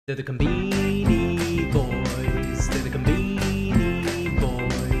They're the Combini Boys. They're the Combini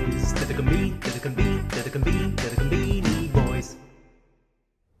Boys. They're the Combini Boys.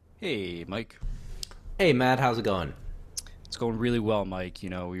 Hey, Mike. Hey, Matt, how's it going? It's going really well, Mike. You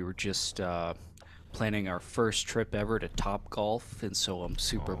know, we were just planning our first trip ever to Top Golf, and so I'm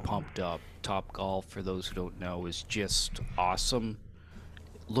super pumped up. Top Golf, for those who don't know, is just awesome.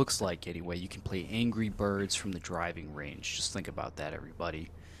 It looks like, anyway, you can play Angry Birds from the driving range. Just think about that, everybody.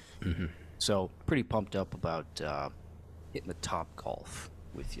 Mm-hmm. So, pretty pumped up about hitting the Top Golf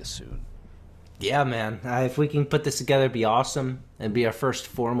with you soon. Yeah, man. If we can put this together, it'd be awesome. It'd be our first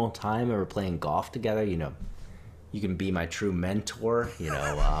formal time ever playing golf together. You know, you can be my true mentor. You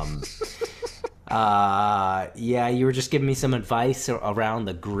know, yeah, you were just giving me some advice around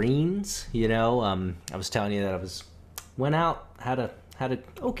the greens. You know, I was telling you that went out, had a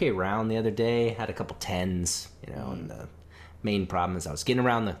okay round the other day, had a couple tens. You know, and the main problem is I was getting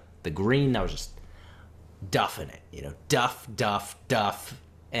around the green. I was just duffing it. You know, duff.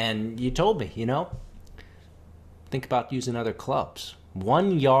 And you told me, you know, think about using other clubs.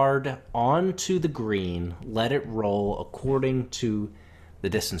 1 yard onto the green, let it roll according to the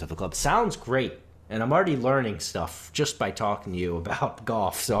distance of the club. Sounds great. And I'm already learning stuff just by talking to you about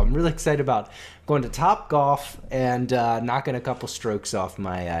golf. So I'm really excited about going to Top Golf and knocking a couple strokes off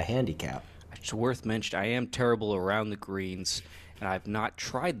my handicap. It's worth mentioning, I am terrible around the greens, and I've not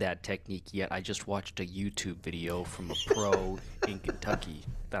tried that technique yet. I just watched a YouTube video from a pro in Kentucky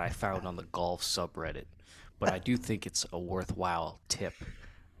that I found on the golf subreddit. But I do think it's a worthwhile tip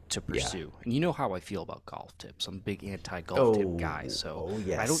to pursue. Yeah. And you know how I feel about golf tips. I'm a big anti-golf tip guy, so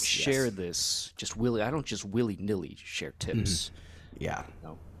yes, I don't share this just willy. I don't just willy-nilly share tips. Mm-hmm. Yeah.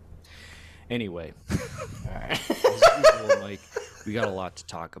 No. Anyway, all right. As usual, Mike, we got a lot to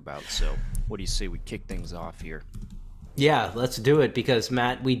talk about. So, what do you say we kick things off here? Yeah, let's do it because,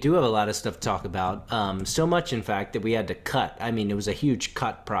 Matt, we do have a lot of stuff to talk about. So much, in fact, that we had to cut. I mean, it was a huge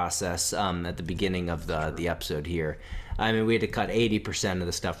cut process at the beginning of the episode here. I mean, we had to cut 80% of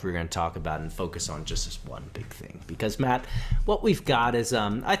the stuff we were going to talk about and focus on just this one big thing. Because, Matt, what we've got is,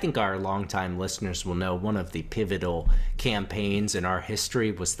 I think our longtime listeners will know one of the pivotal campaigns in our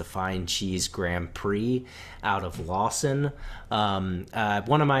history was the Nice Cheese Grand Prix out of Lawson. One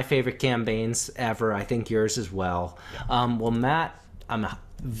of my favorite campaigns ever. I think yours as well. Yeah. Well, Matt, I'm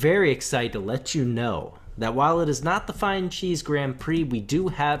very excited to let you know that while it is not the Nice Cheese Grand Prix, we do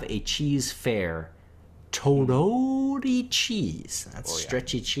have a cheese fair. Todori cheese. That's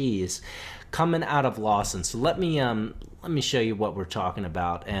stretchy cheese coming out of Lawson. So let me show you what we're talking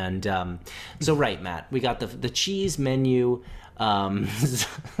about. And so right, Matt, we got the cheese menu.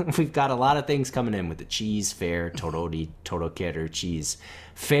 We've got a lot of things coming in with the cheese fair, Todokero cheese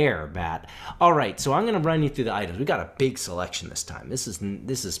fair, Matt. All right, so I'm going to run you through the items. We got a big selection this time. This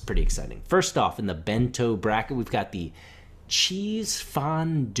is pretty exciting. First off, in the bento bracket, we've got the cheese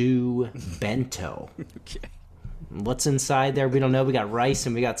fondue bento. Okay. What's inside there? We don't know. We got rice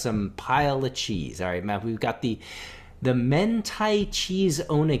and we got some pile of cheese. All right, Matt, we've got the mentai cheese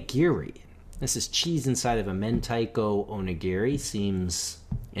onigiri. This is cheese inside of a mentaiko onigiri. Seems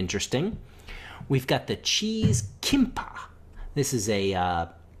interesting. We've got the cheese kimpa. This is a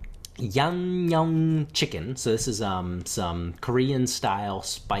yangnyeong chicken. So this is some Korean style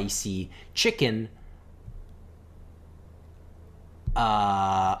spicy chicken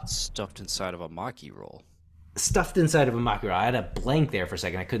stuffed inside of a maki roll. Stuffed inside of a maki roll. I had a blank there for a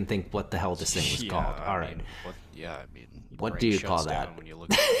second. I couldn't think what the hell this thing was called. All right. What do you call that? When you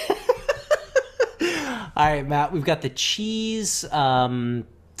look at it. All right, Matt, we've got the cheese, some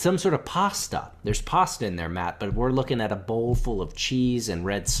sort of pasta. There's pasta in there, Matt, but we're looking at a bowl full of cheese and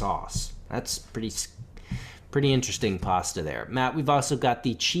red sauce. That's pretty interesting pasta there. Matt, we've also got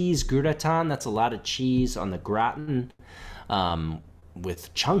the cheese gratin. That's a lot of cheese on the gratin.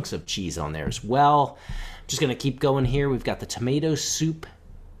 With chunks of cheese on there as well. Just going to keep going here. We've got the tomato soup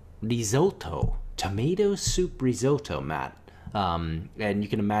risotto. Tomato soup risotto, Matt. And you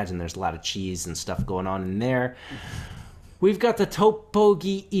can imagine there's a lot of cheese and stuff going on in there. We've got the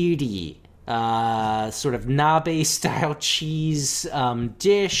tteokbokki iri, sort of nabe-style cheese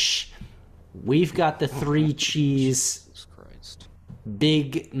dish. We've got the three cheese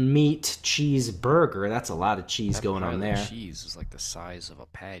big meat cheeseburger. That's a lot of cheese going on there. Cheese is like the size of a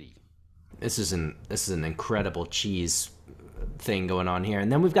patty. This is an incredible cheese thing going on here.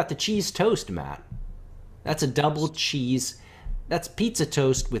 And then we've got the cheese toast, Matt. That's a double cheese. That's pizza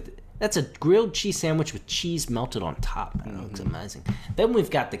toast that's a grilled cheese sandwich with cheese melted on top. I know, it's amazing. Then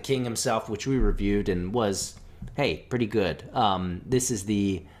we've got the king himself, which we reviewed and was, hey, pretty good. This is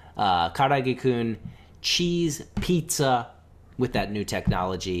the Karage-kun cheese pizza with that new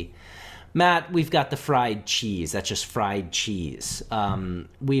technology. Matt, we've got the fried cheese. That's just fried cheese.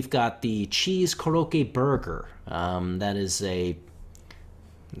 We've got the cheese karaoke burger.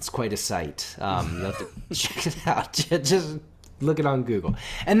 It's quite a sight. You have to check it out. Just look it on Google.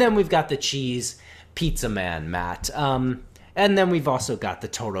 And then we've got the cheese pizza man, Matt. And then we've also got the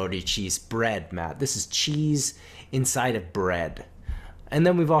torodi cheese bread, Matt. This is cheese inside of bread. And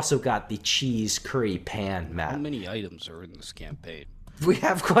then we've also got the cheese curry pan, Matt. How many items are in this campaign? We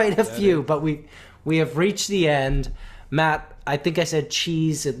have quite a few, but we have reached the end. Matt, I think I said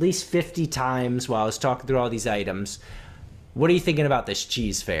cheese at least 50 times while I was talking through all these items. What are you thinking about this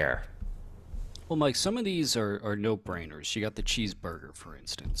cheese fair? Well, Mike, some of these are no-brainers. You got the cheeseburger, for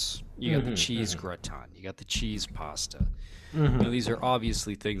instance. You got the cheese gratin. You got the cheese pasta. You know, these are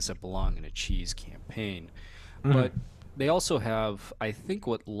obviously things that belong in a cheese campaign. But they also have, I think,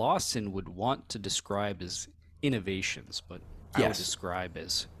 what Lawson would want to describe as innovations, but I would describe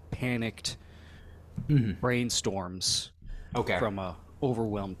as panicked brainstorms from a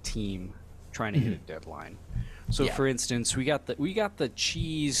overwhelmed team trying to hit a deadline. So, for instance, we got the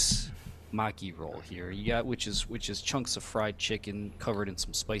cheese maki roll here. You got which is chunks of fried chicken covered in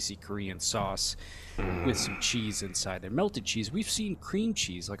some spicy Korean sauce with some cheese inside there, melted cheese. We've seen cream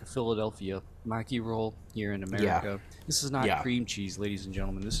cheese like a Philadelphia maki roll here in America. This is not cream cheese, ladies and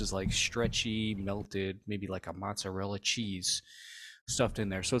gentlemen. This is like stretchy, melted, maybe like a mozzarella cheese stuffed in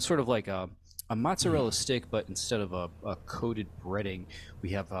there. So it's sort of like a mozzarella stick, but instead of a coated breading, we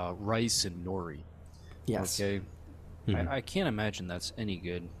have rice and nori. Yes. Okay. I can't imagine that's any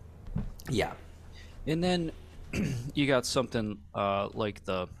good. Yeah. And then you got something like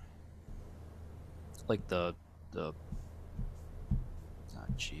the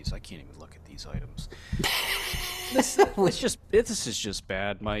jeez, I can't even look at these items. This is just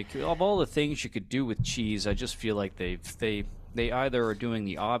bad, Mike. Of all the things you could do with cheese, I just feel like they either are doing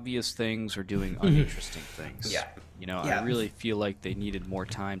the obvious things or doing uninteresting things. Yeah. You know, I really feel like they needed more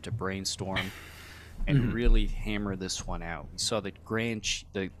time to brainstorm and really hammer this one out. We saw the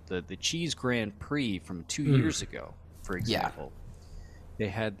Cheese Grand Prix from 2 years ago, for example. They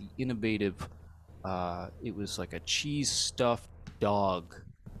had the innovative, it was like a cheese stuffed dog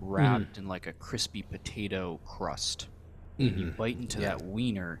wrapped in like a crispy potato crust. And you bite into that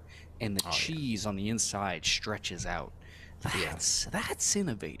wiener, and the cheese on the inside stretches out. That's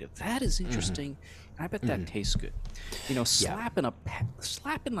innovative. That is interesting. I bet that tastes good. You know, slapping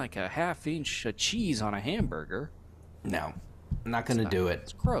like a half-inch of cheese on a hamburger. No, I'm not gonna do it.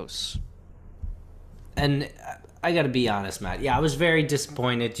 It's gross. And I gotta be honest, Matt. Yeah, I was very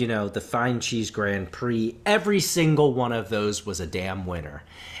disappointed. You know, the Fine Cheese Grand Prix. Every single one of those was a damn winner.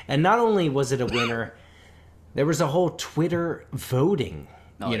 And not only was it a winner, there was a whole Twitter voting.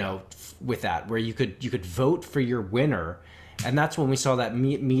 With that, where you could vote for your winner. And that's when we saw that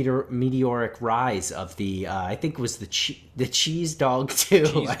meteoric rise of the, I think it was the Cheese Dog 2.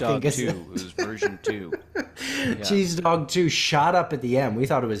 Cheese Dog 2. It was version 2. Cheese Dog 2 shot up at the end. We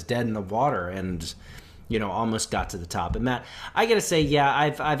thought it was dead in the water and, almost got to the top. And Matt, I got to say,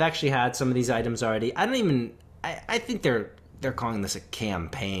 I've actually had some of these items already. I think they're calling this a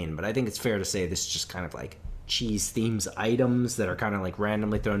campaign, but I think it's fair to say this is just kind of like cheese themes items that are kind of like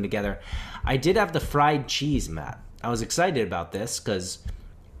randomly thrown together. I did have the fried cheese, Matt. I was excited about this because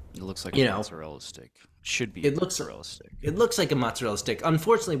it looks like a mozzarella stick. Should be a mozzarella stick. It looks like a mozzarella stick.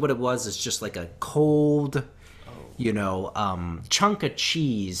 Unfortunately, what it was is just like a cold, chunk of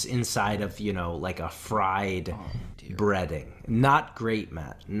cheese inside of, like a fried breading. Not great,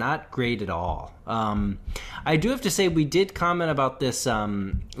 Matt. Not great at all. I do have to say we did comment about this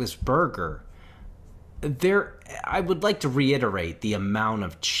this burger. I would like to reiterate the amount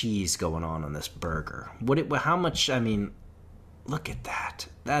of cheese going on this burger. How much? I mean, look at that.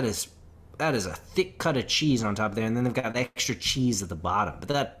 That is a thick cut of cheese on top there, and then they've got extra cheese at the bottom. But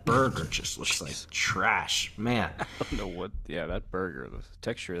that burger just looks like trash, man. I don't know what. Yeah, that burger, the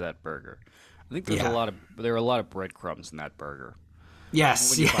texture of that burger. I think there are a lot of breadcrumbs in that burger.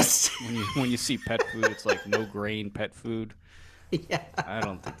 Yes, when you see pet food, it's like no grain pet food. Yeah. I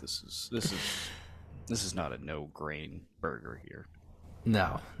don't think this is not a no-grain burger here.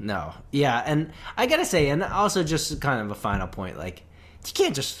 No. Yeah, and I gotta say, and also just kind of a final point, like, you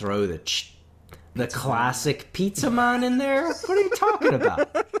can't just throw the classic pizza man in there. What are you talking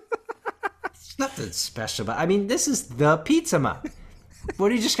about? It's nothing special about. I mean, this is the pizza man.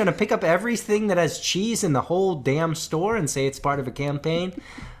 What, are you just gonna pick up everything that has cheese in the whole damn store and say it's part of a campaign?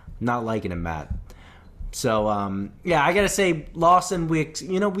 Not liking it, Matt. So yeah, I gotta say, Lawson, we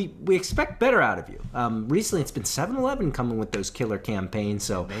expect better out of you. Recently, it's been 7-Eleven coming with those killer campaigns.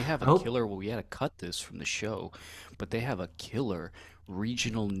 So They have a killer. Well, we had to cut this from the show, but they have a killer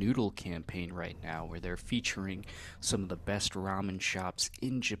regional noodle campaign right now where they're featuring some of the best ramen shops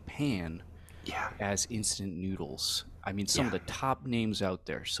in Japan yeah, as instant noodles. I mean, some of yeah, the top names out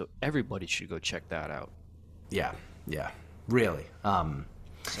there. So everybody should go check that out. yeah, yeah, really.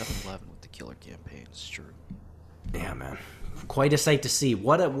 7-Eleven with the killer campaign. It's true. Yeah, man, quite a sight to see.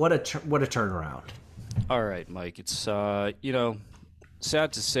 What a turnaround. All right, Mike. It's sad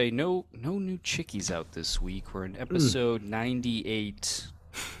to say, no new chickies out this week. We're in episode 98,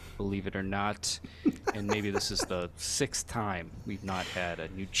 believe it or not, and maybe this is the 6th time we've not had a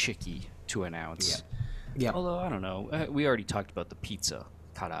new chickie to announce. Yeah. Although I don't know, we already talked about the pizza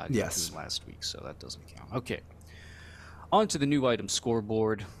karaage Yes. last week, so that doesn't count. Okay. On to the new item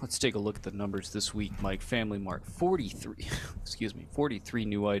scoreboard. Let's take a look at the numbers this week, Mike. Family Mart, 43. 43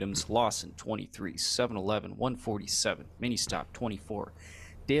 new items. Lawson, 23. 7-Eleven, 147. Mini Stop, 24.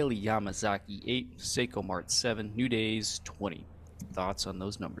 Daily Yamazaki, 8. Seiko Mart, 7. New Days, 20. Thoughts on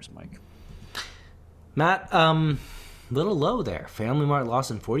those numbers, Mike? Matt, little low there. Family Mart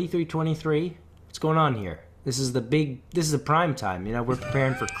Lawson 43-23. What's going on here? This is the prime time. You know, we're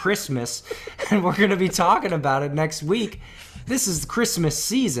preparing for Christmas, and we're going to be talking about it next week. This is Christmas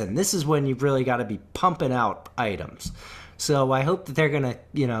season. This is when you've really got to be pumping out items. So I hope that they're going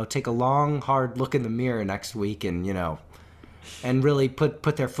to, take a long, hard look in the mirror next week and, and really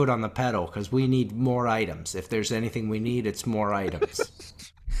put their foot on the pedal, because we need more items. If there's anything we need, it's more items.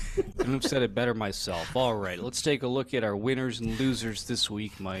 Couldn't have said it better myself. All right, let's take a look at our winners and losers this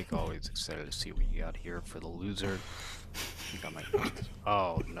week, Mike. Always excited to see what you got here for the loser.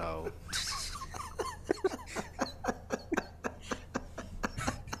 Oh, no.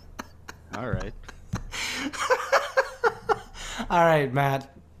 All right. All right,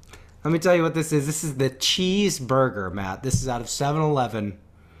 Matt. Let me tell you what this is. This is the cheeseburger, Matt. This is out of 7-Eleven.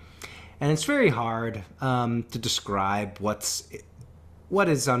 And it's very hard to describe what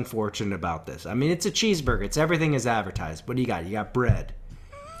is unfortunate about this. I mean, it's a cheeseburger. It's everything is advertised. What do you got? You got bread.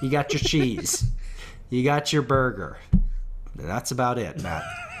 You got your cheese. You got your burger. And that's about it, Matt.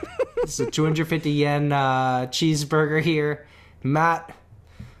 It's a 250 yen cheeseburger here. Matt,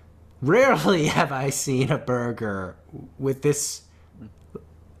 rarely have I seen a burger with this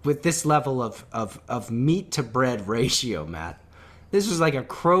level of meat to bread ratio, Matt. This was like a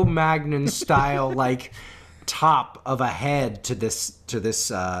Cro-Magnon style, like, top of a head to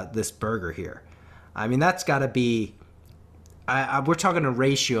this burger here. I mean, that's got to be. We're talking a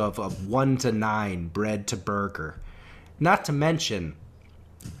ratio of 1 to 9 bread to burger. Not to mention,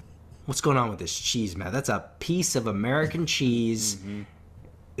 what's going on with this cheese, man? That's a piece of American cheese. Mm-hmm.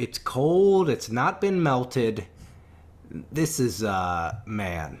 It's cold. It's not been melted. This is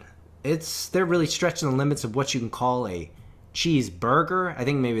man. They're really stretching the limits of what you can call a cheeseburger. I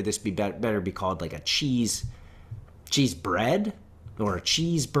think maybe this better be called like a cheese bread or a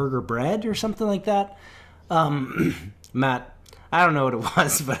cheeseburger bread or something like that. Matt, I don't know what it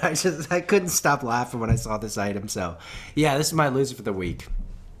was, but I couldn't stop laughing when I saw this item. So yeah, this is my loser for the week.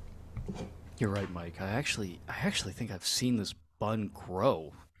 You're right, Mike. I actually think I've seen this bun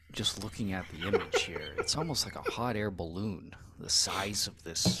grow just looking at the image here. It's almost like a hot air balloon, the size of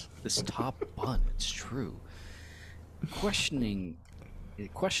this top bun. It's true. Questionable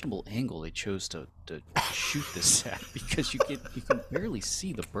angle they chose to shoot this at, because you can barely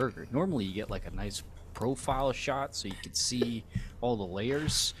see the burger. Normally you get like a nice profile shot so you can see all the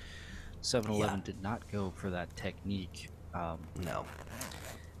layers. 7-Eleven did not go for that technique. No.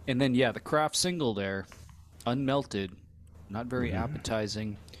 And then the craft single there, unmelted, not very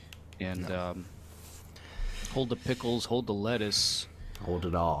appetizing, and hold the pickles, hold the lettuce. Hold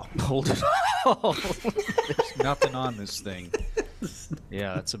it all. Hold it all. There's nothing on this thing.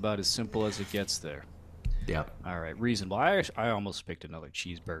 Yeah, that's about as simple as it gets there. Yep. All right, reasonable. I almost picked another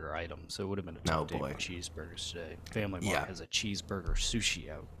cheeseburger item, so it would have been a tough day for cheeseburgers today. Family Mart has a cheeseburger sushi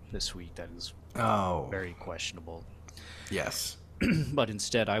out this week that is very questionable. Yes. But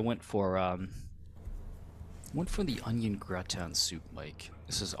instead, I went for the onion gratin soup, Mike.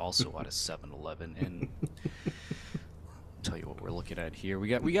 This is also out of 7-Eleven, and tell you what we're looking at here. We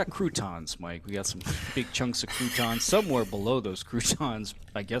got croutons, Mike. We got some big chunks of croutons. Somewhere below those croutons,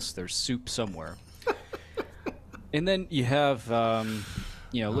 I guess there's soup somewhere. And then you have,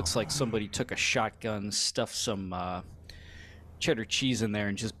 looks like somebody took a shotgun, stuffed some cheddar cheese in there,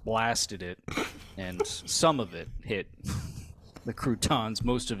 and just blasted it. And some of it hit the croutons.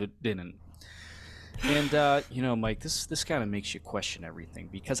 Most of it didn't. And Mike, this kind of makes you question everything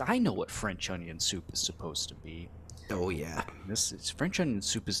because I know what French onion soup is supposed to be. Oh yeah. This is French onion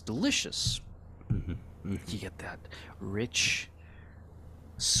soup is delicious. Hmm. You get that rich,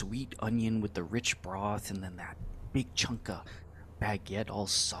 sweet onion with the rich broth, and then that big chunk of baguette all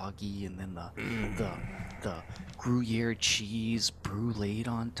soggy, and then the Gruyere cheese bruleed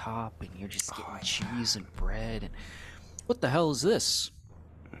on top, and you're just getting cheese and bread. And what the hell is this?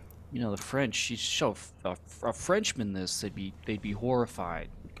 The French. You show a Frenchman this, they'd be horrified.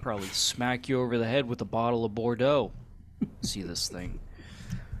 Probably smack you over the head with a bottle of Bordeaux. See this thing.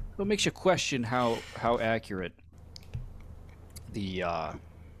 It makes you question how accurate the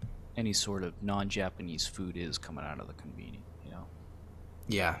any sort of non-Japanese food is coming out of the convenience.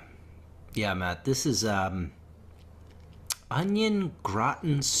 Yeah. Yeah, Matt. This is onion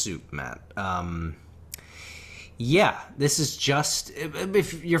gratin soup, Matt. Yeah, this is just,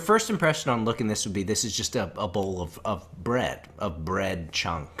 if your first impression on looking this would be, this is just a bowl of bread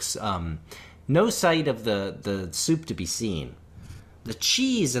chunks. No sight of the soup to be seen. The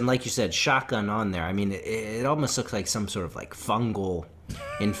cheese and, like you said, shotgun on there. I mean, it almost looks like some sort of like fungal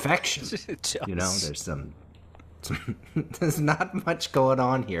infection. There's there's not much going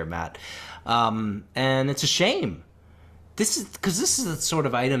on here, Matt. And it's a shame. This is the sort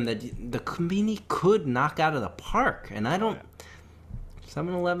of item that the Convini could knock out of the park, and I don't.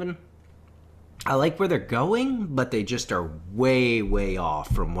 7-Eleven, I like where they're going, but they just are way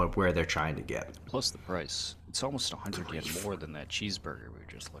off from where they're trying to get. Plus the price. It's almost 100 yen more than that cheeseburger we were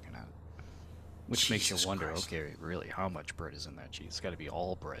just looking at. Which makes you wonder, okay, really, how much bread is in that cheese? It's got to be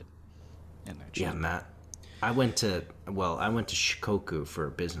all bread in that cheese. Yeah, Matt. I went to Shikoku for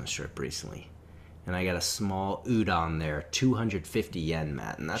a business trip recently, and I got a small udon there, 250 yen,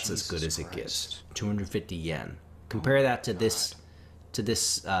 Matt, and that's as good as it gets. 250 yen. Compare that to this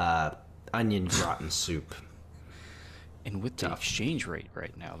onion gratin soup. And with the exchange rate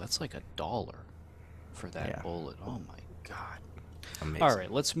right now, that's like $1 for that bowl. Oh my god. Amazing. All right,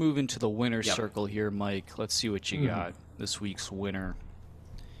 let's move into the winner circle here, Mike. Let's see what you got. This week's winner.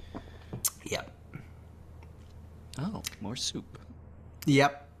 Yep. Oh, more soup.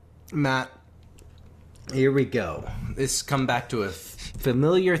 Yep. Matt, here we go. This come back to a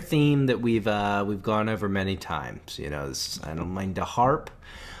familiar theme that we've gone over many times. I don't mind to harp,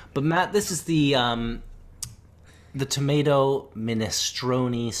 but Matt, this is the tomato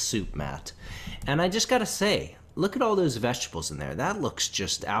minestrone soup, Matt. And I just gotta say, look at all those vegetables in there. That looks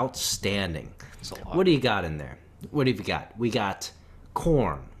just outstanding. What do you got in there? What have you got? We got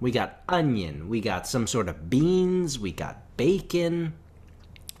corn. We got onion. We got some sort of beans. We got bacon.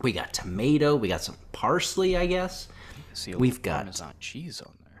 We got tomato. We got some parsley, I guess. We've got Parmesan cheese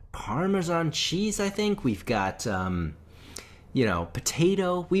on there. Parmesan cheese, I think. We've got,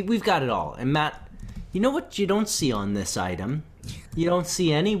 potato. We've got it all. And Matt, you know what you don't see on this item? You don't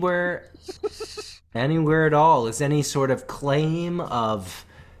see anywhere at all is any sort of claim of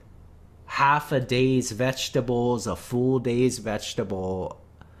half a day's vegetables, a full day's vegetable.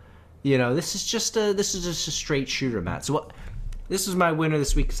 This is just a straight shooter, Matt. So this is my winner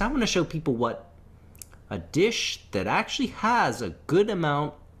this week because I want to show people what a dish that actually has a good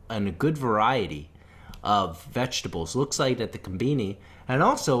amount and a good variety of vegetables looks like at the Convini, and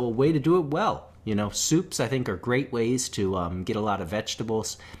also a way to do it well. Soups I think are great ways to get a lot of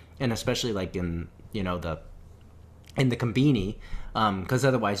vegetables, and especially like in the Convini, because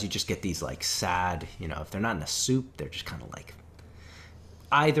otherwise you just get these like sad, if they're not in a soup, they're just kind of like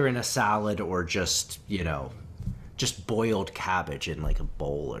either in a salad or just boiled cabbage in like a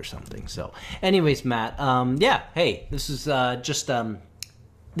bowl or something. So anyways, Matt, hey, this is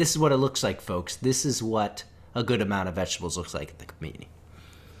this is what it looks like, folks. This is what a good amount of vegetables looks like at the Convini.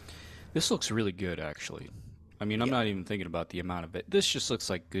 This looks really good, actually. I mean, I'm not even thinking about the amount of it. This just looks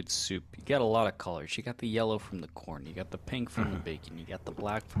like good soup. You got a lot of colors. You got the yellow from the corn. You got the pink from the bacon. You got the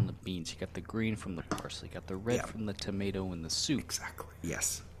black from the beans. You got the green from the parsley. You got the red from the tomato and the soup. Exactly.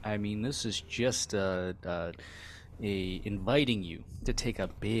 Yes. I mean, this is just inviting you to take a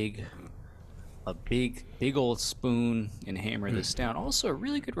big old spoon and hammer this down. Also, a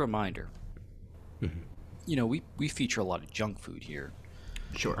really good reminder. We feature a lot of junk food here.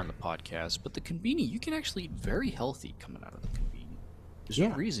 Sure. On the podcast, but the Convini, you can actually eat very healthy coming out of the Convini. There's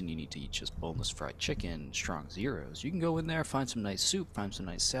no reason you need to eat just boneless fried chicken, strong zeros. You can go in there, find some nice soup, find some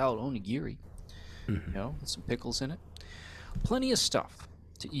nice salad, onigiri, with some pickles in it. Plenty of stuff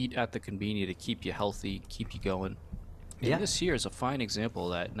to eat at the Convini to keep you healthy, keep you going. And this here is a fine example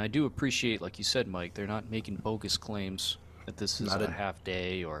of that, and I do appreciate, like you said, Mike, they're not making bogus claims that this is a half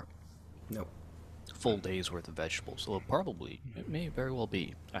day or full day's worth of vegetables. So it may very well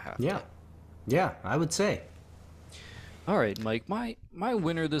be a half day. Yeah, I would say. All right, Mike. My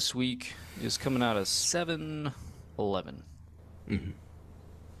winner this week is coming out of 7-Eleven,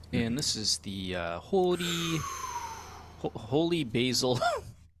 and this is the holy basil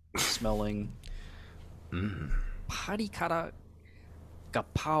smelling parikara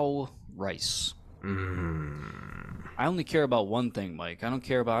gapao rice. I only care about one thing, Mike. I don't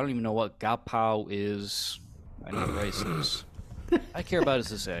even know what gapao is. I know what rice is. I care about is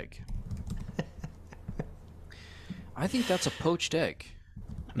this egg. I think that's a poached egg.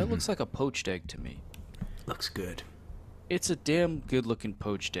 That looks like a poached egg to me. Looks good. It's a damn good looking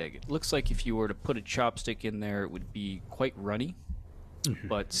poached egg. It looks like if you were to put a chopstick in there, it would be quite runny,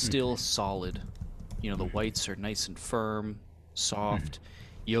 but still solid. You know, the whites are nice and firm, soft,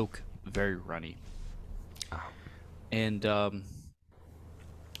 yolk very runny. And,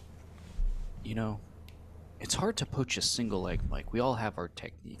 you know, it's hard to poach a single egg, Mike. We all have our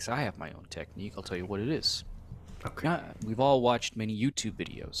techniques. I have my own technique. I'll tell you what it is. Okay. Yeah, we've all watched many YouTube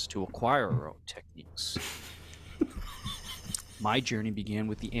videos to acquire our own techniques. My journey began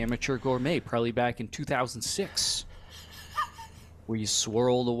with the amateur gourmet, probably back in 2006, where you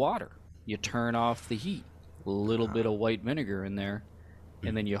swirl the water, you turn off the heat, a little bit of white vinegar in there,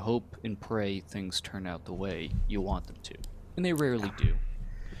 and then you hope and pray things turn out the way you want them to. And they rarely do.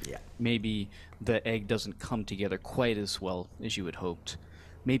 Yeah. Maybe the egg doesn't come together quite as well as you had hoped.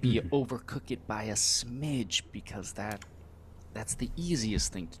 Maybe you overcook it by a smidge because that's the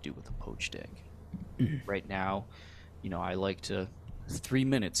easiest thing to do with a poached egg. Right now, you know, I like to 3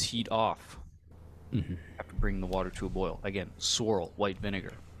 minutes heat off after bringing the water to a boil. Again, swirl, white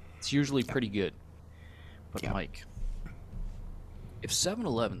vinegar. It's usually pretty good. But Mike, if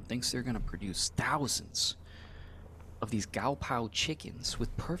 7-Eleven thinks they're going to produce thousands of these Gaopao chickens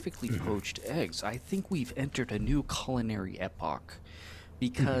with perfectly poached eggs, I think we've entered a new culinary epoch.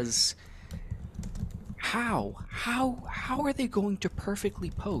 Because how are they going to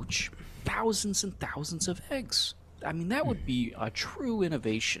perfectly poach thousands and thousands of eggs? I mean, that would be a true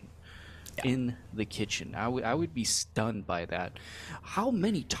innovation in the kitchen. I would be stunned by that. How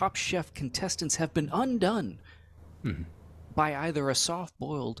many Top Chef contestants have been undone by either a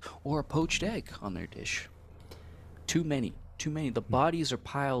soft-boiled or a poached egg on their dish? Too many. The bodies are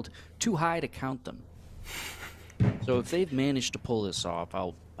piled too high to count them. So if they've managed to pull this off,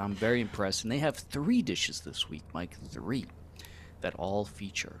 I'm very impressed. And they have 3 dishes this week, Mike, 3, that all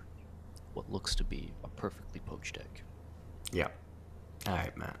feature what looks to be a perfectly poached egg. Yeah. All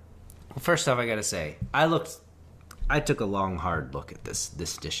right, Matt. Well, first off, I gotta say, I took a long, hard look at this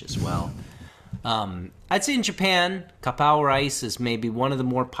dish as well. I'd say in Japan, kapao rice is maybe one of the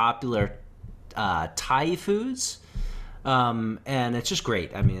more popular Thai foods, and it's just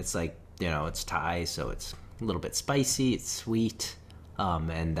great. I mean, it's like, you know, it's Thai, so it's a little bit spicy, it's sweet,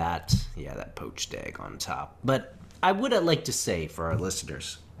 and that poached egg on top. But I would like to say for our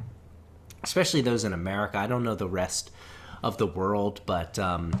listeners, especially those in America, I don't know the rest of the world, but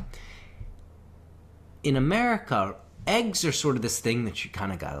in America, eggs are sort of this thing that you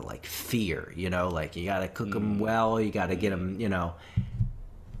kind of gotta like fear, you know, like you gotta cook them well, you gotta get them, you know.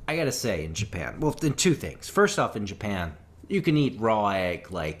 I gotta say in Japan, well, then 2 things. First off, in Japan, you can eat raw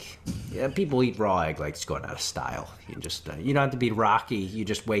egg like people eat raw egg like it's going out of style. You can just you don't have to be Rocky. You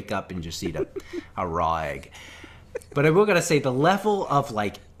just wake up and just eat a raw egg. But I will gotta say the level of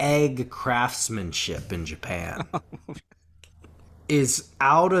like egg craftsmanship in Japan is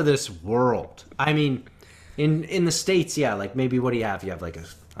out of this world. I mean, in the States, yeah, like maybe what do you have? You have like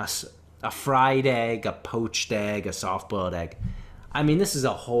a fried egg, a poached egg, a soft-boiled egg. I mean, this is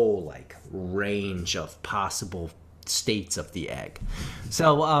a whole like range of possible states of the egg.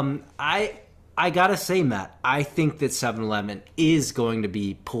 So I gotta say, Matt, I think that 7-Eleven is going to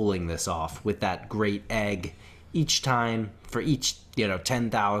be pulling this off with that great egg each time for each, you know,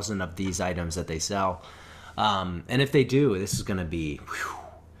 10,000 of these items that they sell. And if they do, this is going to be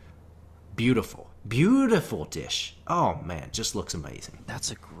beautiful dish. Oh man, just looks amazing.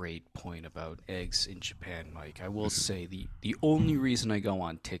 That's a great point about eggs in Japan, Mike. I will say the only reason I go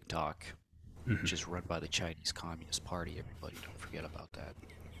on TikTok, which is run by the Chinese Communist Party, everybody don't forget about that,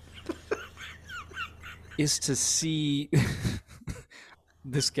 is to see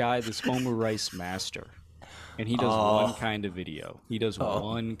this guy, this omurice master. And he does one kind of video. He does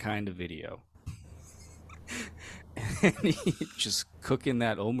one kind of video. And he's just cooking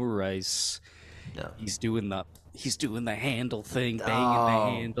that omurice. Yeah. He's doing the handle thing, banging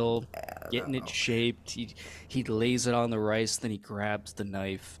the handle, getting it shaped. He lays it on the rice, then he grabs the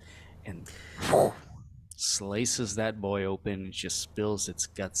knife and slices that boy open and just spills its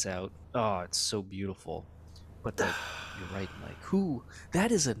guts out. Oh, it's so beautiful. But you're right, Mike.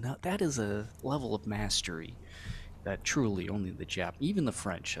 That is a level of mastery that truly only even the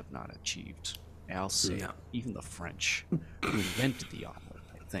French have not achieved. I'll say No. even the French who invented the omelet,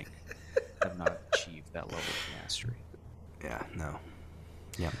 I think, have not achieved that level of mastery. Yeah, no.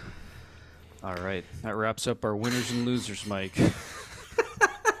 Yep. All right, that wraps up our winners and losers, Mike.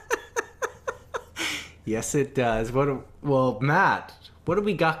 Yes, it does. Well, Matt, what do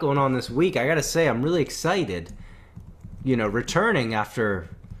we got going on this week? I gotta say, I'm really excited. Returning after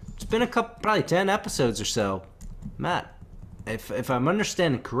it's been probably 10 episodes or so. Matt, if I'm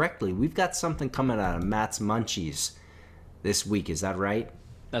understanding correctly, we've got something coming out of Matt's Munchies this week. Is that right?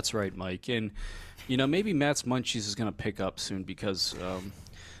 That's right, Mike. And maybe Matt's Munchies is gonna pick up soon because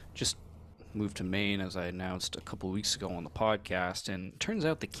just moved to Maine, as I announced a couple of weeks ago on the podcast, and it turns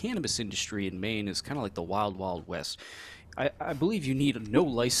out the cannabis industry in Maine is kind of like the wild, wild west. I believe you need no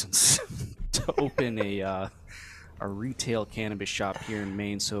license to open a retail cannabis shop here in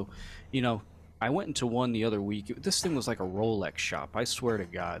Maine. So, I went into one the other week. This thing was like a Rolex shop. I swear to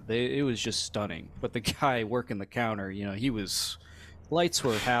God, it was just stunning. But the guy working the counter, lights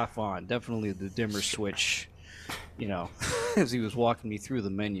were half on. Definitely the dimmer switch, as he was walking me through the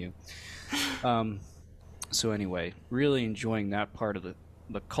menu. So anyway, really enjoying that part of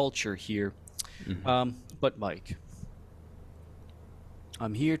the culture here. Mm-hmm. But Mike,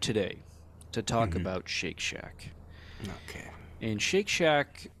 I'm here today to talk about Shake Shack. Okay. And Shake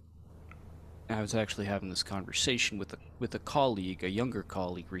Shack, I was actually having this conversation with a colleague, a younger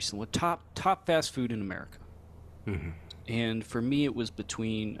colleague recently, with top fast food in America. Mm-hmm. And for me, it was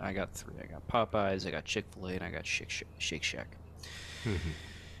between, I got three. I got Popeyes, I got Chick-fil-A, and I got Shake Shack. Mm-hmm.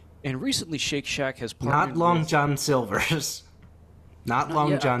 And recently, Shake Shack has partnered Not Long John Silver's. Not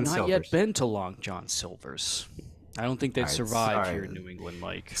Long John Silver's. Not yet been to Long John Silver's. I don't think they'd survive here in New England,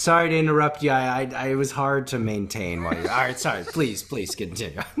 Mike. Sorry to interrupt you. It was hard to maintain while you... All right, sorry. Please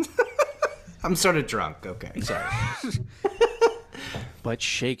continue. I'm sort of drunk. Okay, sorry. But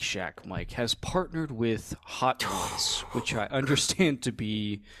Shake Shack, Mike, has partnered with Hot Ones, which I understand to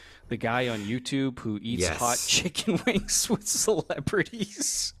be the guy on YouTube who eats hot chicken wings with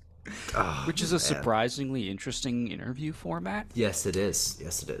celebrities. Oh, which is a surprisingly interesting interview format. Yes, it is.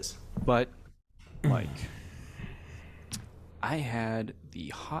 But, Mike, I had the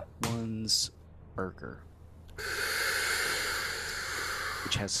Hot Ones burger,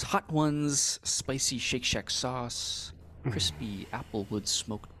 which has Hot Ones spicy Shake Shack sauce, crispy applewood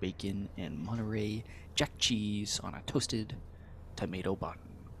smoked bacon, and Monterey Jack cheese on a toasted tomato bun.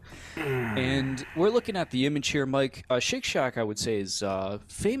 And we're looking at the image here, Mike. Shake Shack, I would say, is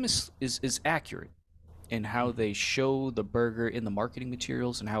famous, is accurate in how they show the burger in the marketing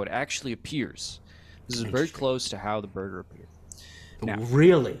materials and how it actually appears. This is very close to how the burger appears. Now,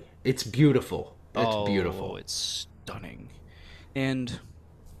 really? It's beautiful. It's beautiful. It's stunning. And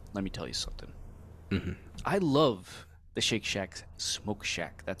let me tell you something. Mm-hmm. I love the Shake Shack Smoke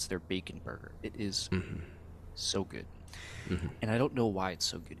Shack. That's their bacon burger. It is so good. Mm-hmm. And I don't know why it's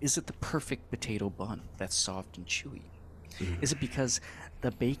so good. Is it the perfect potato bun that's soft and chewy? Mm-hmm. Is it because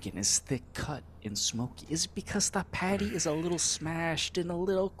the bacon is thick cut and smoky? Is it because the patty is a little smashed and a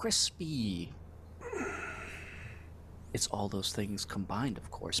little crispy? It's all those things combined,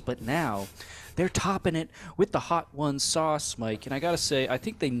 of course. But now they're topping it with the Hot Ones sauce, Mike. And I gotta say, I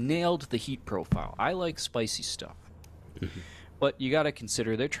think they nailed the heat profile. I like spicy stuff. Mm-hmm. But you gotta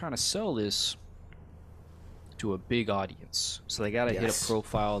consider they're trying to sell this to a big audience, so they gotta hit a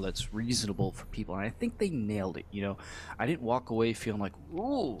profile that's reasonable for people, and I think they nailed it. I didn't walk away feeling like,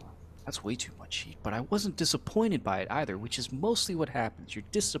 ooh, that's way too much heat, but I wasn't disappointed by it either, which is mostly what happens. You're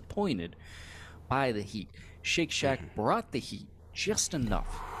disappointed by the heat. Shake Shack brought the heat just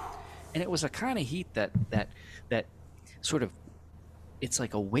enough, and it was a kind of heat that sort of, it's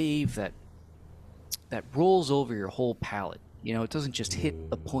like a wave that rolls over your whole palate. It doesn't just hit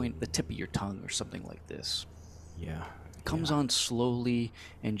the tip of your tongue or something like this. Yeah. It comes on slowly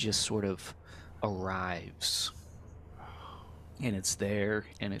and just sort of arrives. And it's there,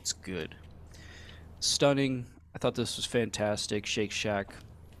 and it's good. Stunning. I thought this was fantastic. Shake Shack,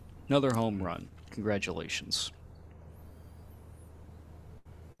 another home run. Congratulations.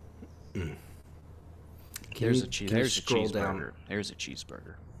 There's a cheeseburger. There's a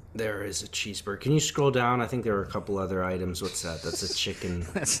cheeseburger. There is a cheeseburger. Can you scroll down? I think there are a couple other items. What's that? That's a chicken.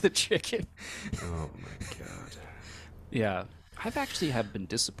 That's the chicken. Oh my God. Yeah. I've actually been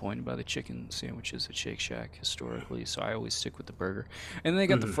disappointed by the chicken sandwiches at Shake Shack historically, so I always stick with the burger. And then they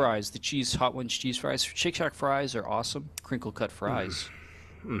got the fries, the Hot Ones cheese fries. Shake Shack fries are awesome. Crinkle cut fries.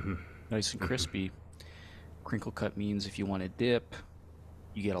 Nice and crispy. Crinkle cut means if you want to dip,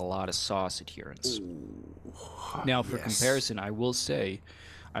 you get a lot of sauce adherence. Now, for comparison, I will say,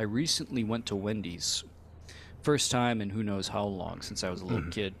 I recently went to Wendy's, first time in who knows how long since I was a little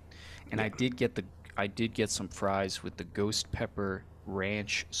kid, and I did get some fries with the ghost pepper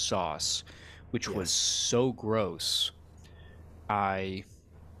ranch sauce, which was so gross. I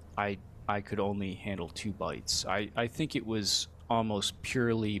I I could only handle 2 bites. I think it was almost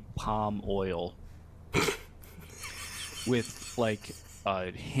purely palm oil with like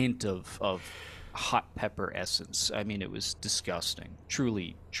a hint of hot pepper essence. I mean, it was disgusting.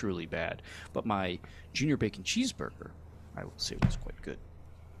 Truly, truly bad. But my junior bacon cheeseburger, I will say, was quite good.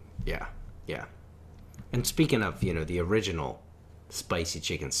 Yeah, yeah. And speaking of, the original spicy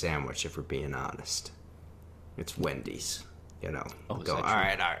chicken sandwich, if we're being honest, it's Wendy's, Oh, is Go, that all true?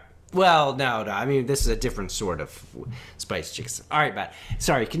 right, all right. Well, no, I mean, this is a different sort of spicy chicken. All right, Matt.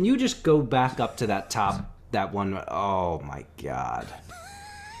 Sorry, can you just go back up to that one? Oh, my God.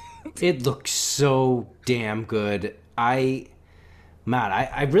 It looks so damn good. Matt,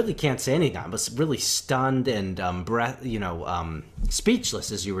 I really can't say anything. I was really stunned and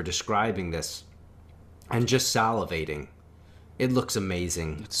speechless as you were describing this, and just salivating. It looks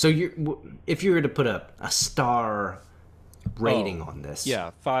amazing. So if you were to put a star rating on this, Yeah,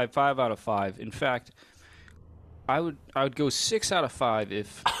 five out of 5. In fact, I would go 6 out of 5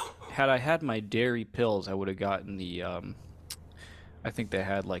 if had I had my dairy pills, I would have gotten the I think they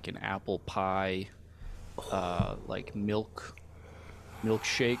had like an apple pie like milkshake.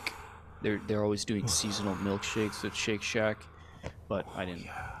 They're always doing seasonal milkshakes at Shake Shack, but I didn't.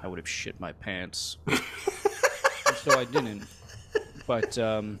 I would have shit my pants. So I didn't. But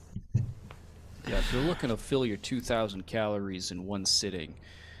yeah, if you're looking to fill your 2,000 calories in one sitting,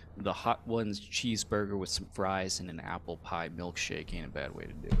 the Hot Ones cheeseburger with some fries and an apple pie milkshake ain't a bad way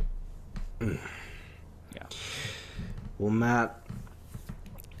to do it. Yeah. Well, Matt,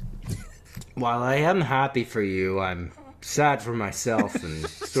 while I am happy for you, I'm sad for myself and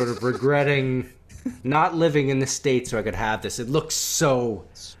sort of regretting not living in the States so I could have this. It looks so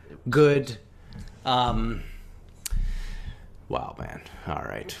good. Wow, man. All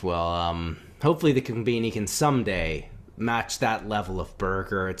right. Well, hopefully the Conbini can someday match that level of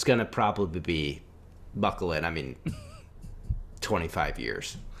burger. It's going to probably be, buckle in, 25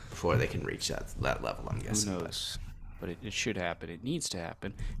 years before they can reach that level, I'm guessing. Who knows? But it should happen. It needs to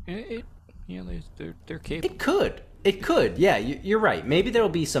happen. And they're capable. It could. Yeah, you're right. Maybe there will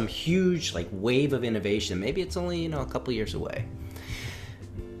be some huge wave of innovation. Maybe it's only a couple years away.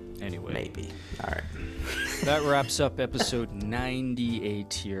 Anyway, Maybe. All right. that wraps up episode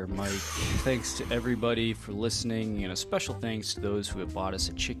 98 here, Mike. Thanks to everybody for listening, and a special thanks to those who have bought us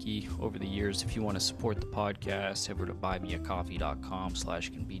a chickie over the years. If you want to support the podcast, head over to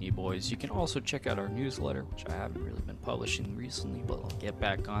buymeacoffee.com/convenieboys. You can also check out our newsletter, which I haven't really been publishing recently, but I'll get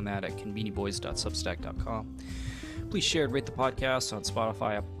back on that at convenieboys.substack.com. Please share and rate the podcast on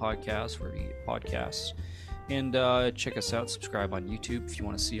Spotify, Apple Podcasts, wherever you get podcasts. And check us out. Subscribe on YouTube if you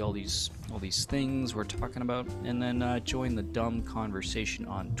want to see all these things we're talking about. And then join the dumb conversation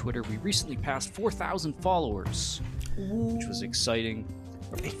on Twitter. We recently passed 4,000 followers, which was exciting.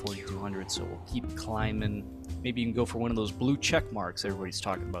 We're up to 4,200, so we'll keep climbing. Maybe you can go for one of those blue check marks everybody's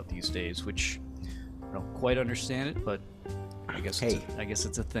talking about these days, which I don't quite understand it, but I guess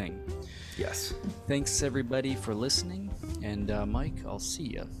it's a thing. Yes. Thanks everybody for listening, and Mike, I'll see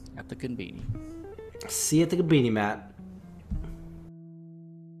you at the Conbini. See you at the Conbini, Matt.